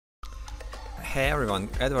Hey everyone,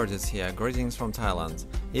 Edward is here, greetings from Thailand.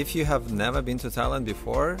 If you have never been to Thailand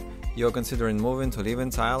before, you're considering moving to live in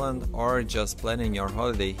Thailand or just planning your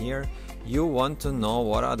holiday here, you want to know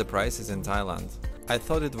what are the prices in Thailand. I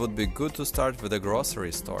thought it would be good to start with a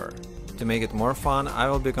grocery store. To make it more fun, I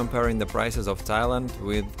will be comparing the prices of Thailand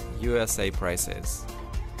with USA prices.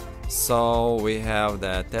 So we have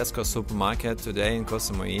the Tesco supermarket today in Koh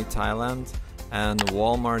Samui, Thailand, and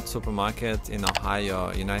Wallmart supermarket in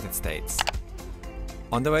Ohio, United States.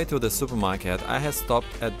 On the way to the supermarket, I had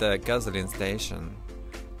stopped at the gasoline station.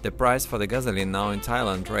 The price for the gasoline now in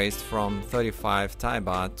Thailand raised from 35 Thai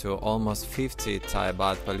baht to almost 50 Thai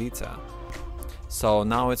baht per liter. So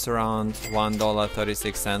now it's around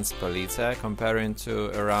 $1.36 per liter, comparing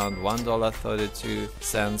to around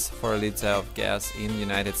 $1.32 for a liter of gas in the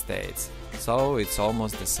United States. So it's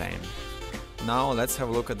almost the same. Now let's have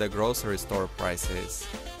a look at the grocery store prices.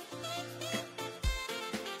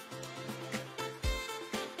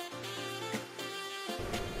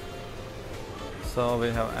 So we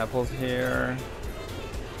have apples here.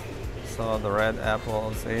 So the red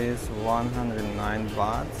apples is 109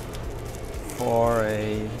 baht for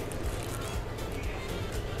a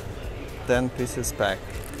 10 pieces pack.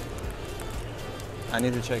 I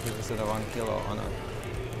need to check if it's at 1 kilo or not.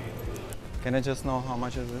 Can I just know how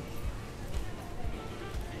much is it?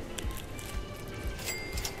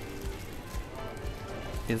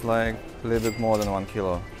 It's like a little bit more than 1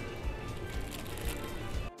 kilo.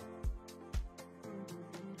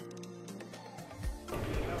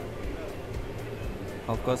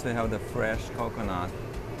 Of course, we have the fresh coconut.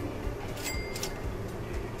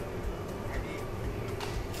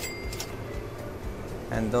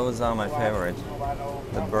 And those are my favorite,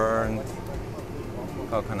 the burnt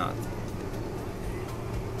coconut.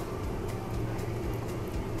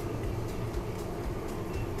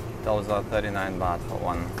 Those are 39 baht for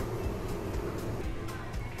one.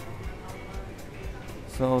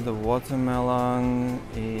 So the watermelon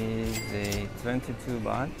is a 22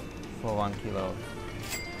 baht for 1 kilo.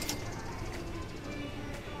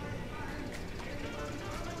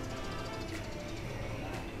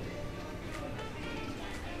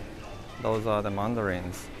 Those are the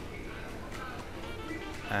mandarins,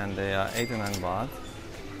 and they are 89 baht.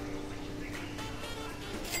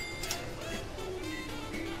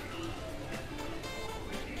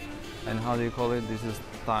 And how do you call it? This is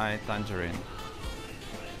Thai tangerine.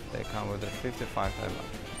 They come with a 55 Thai baht.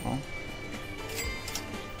 Oh.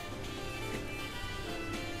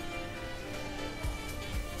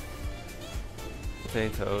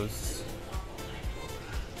 Potatoes.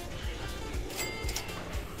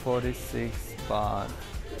 46 baht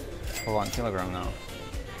for 1 kilogram now.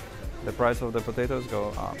 The price of the potatoes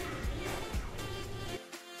go up.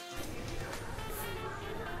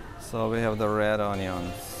 So we have the red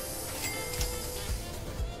onions.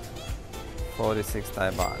 46 Thai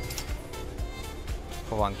baht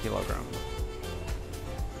for 1 kilogram.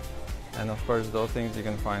 And of course those things you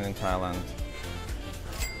can find in Thailand.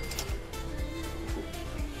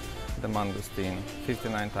 The mangosteen,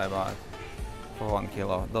 59 Thai baht for 1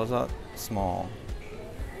 kilo. Those are small,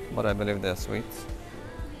 but I believe they're sweet.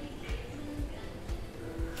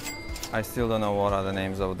 I still don't know what are the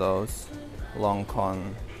names of those. Long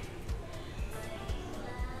con.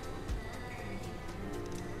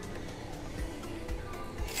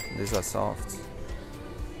 These are soft.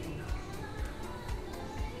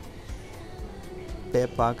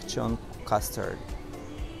 𝐓𝐡𝐚𝐢𝐥𝐚𝐬𝐲 custard.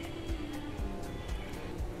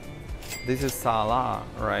 This is Sala,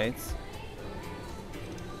 right?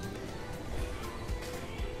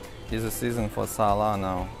 It's a season for Sala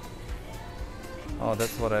now. Oh,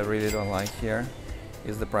 that's what I really don't like here,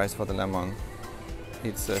 is the price for the lemon.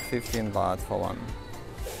 It's 15 baht for one.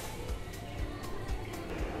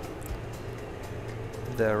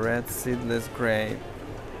 The red seedless grape,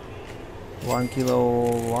 1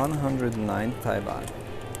 kilo, 109 Thai baht.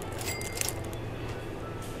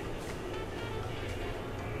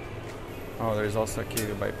 Oh, there is also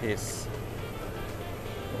kiwi by piece.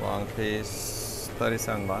 One piece,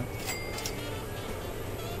 37 baht.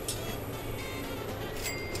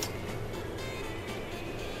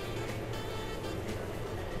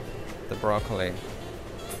 The broccoli.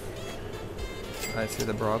 I see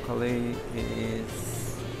the broccoli is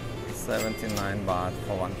 79 baht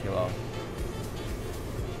for 1 kilo.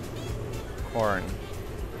 Corn.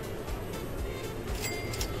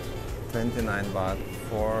 29 baht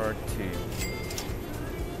for 2.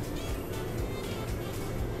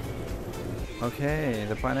 Okay,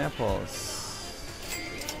 the pineapples.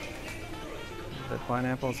 The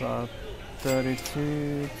pineapples are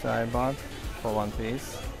 32 Thai baht for one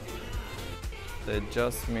piece. The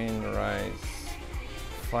jasmine rice,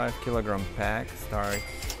 5 kg pack starts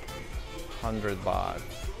 100 baht.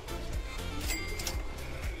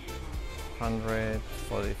 100,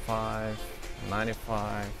 45,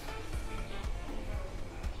 95.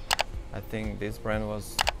 I think this brand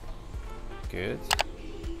was good.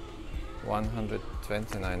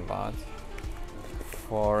 129 baht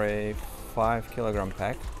for a 5 kg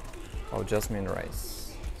pack of jasmine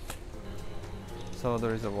rice. So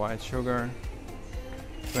there is a white sugar,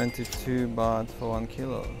 22 baht for 1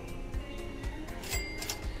 kilo.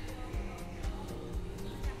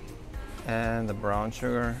 And the brown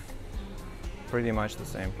sugar, pretty much the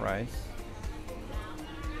same price.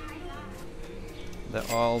 The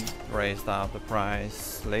oil raised up the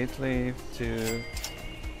price lately to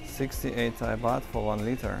 68 Thai baht for 1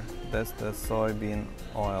 liter. That's the soybean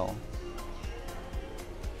oil.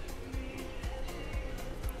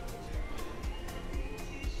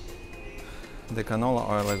 The canola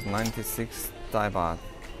oil is 96 Thai baht.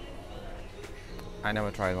 I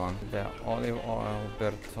never tried one. The olive oil,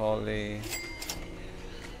 Bertolli,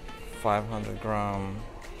 500 gram,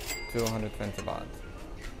 220 baht.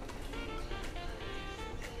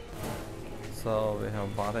 So we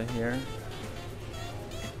have butter here,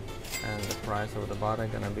 and the price of the butter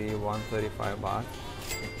gonna be 135 baht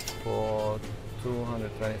for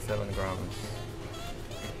 227 grams.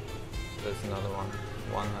 There's another one,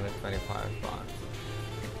 125 baht.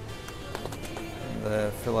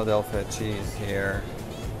 The Philadelphia cheese here,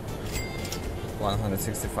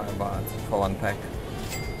 165 baht for 1 pack.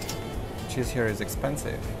 Cheese here is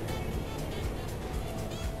expensive.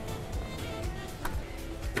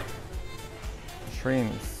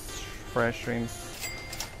 Shrimps, fresh shrimps,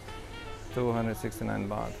 269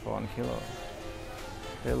 baht for 1 kilo.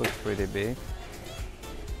 They look pretty big.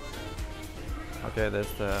 Okay,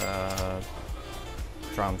 that's the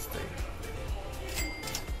drumstick,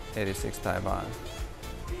 86 Thai baht.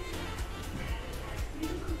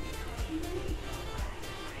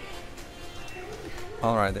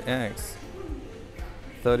 Alright, the eggs,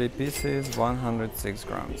 30 pieces, 106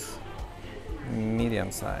 grams,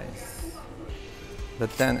 medium size. The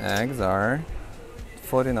 10 eggs are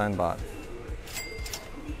 49 baht.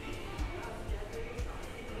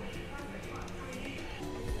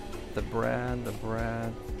 The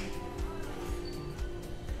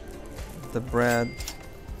bread,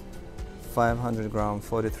 500 gram,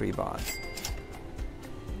 43 baht.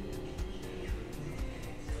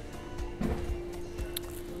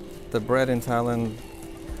 The bread in Thailand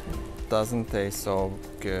doesn't taste so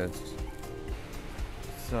good.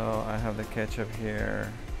 So I have the ketchup here,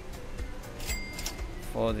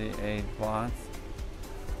 48 baht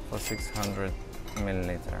for 600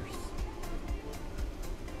 milliliters.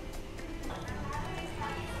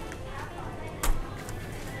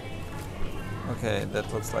 Okay,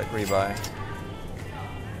 that looks like ribeye.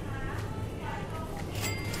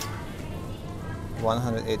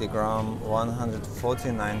 180 gram,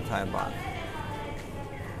 149 Thai baht.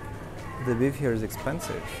 The beef here is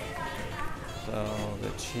expensive. So the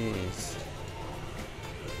cheese.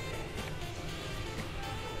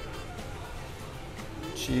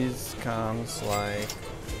 Cheese comes like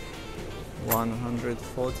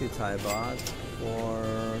 140 Thai baht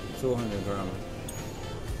for 200 grams.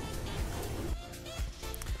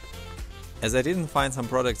 As I didn't find some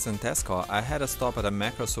products in Tesco, I had a stop at a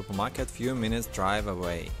macro supermarket few minutes drive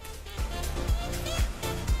away.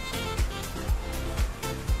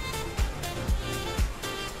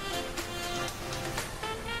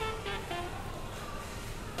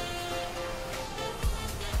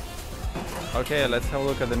 Okay, let's have a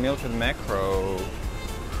look at the milk at macro.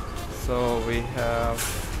 So we have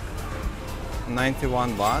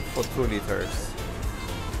 91 baht for 2 liters,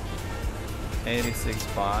 86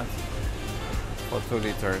 baht for 2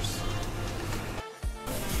 liters.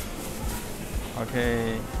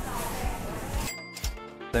 Okay,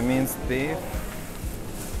 the minced beef,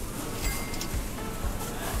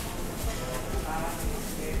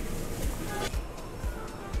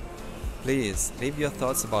 please leave your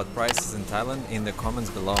thoughts about prices in Thailand in the comments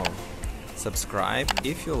below. Subscribe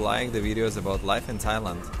if you like the videos about life in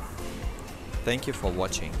Thailand. Thank you for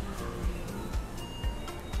watching.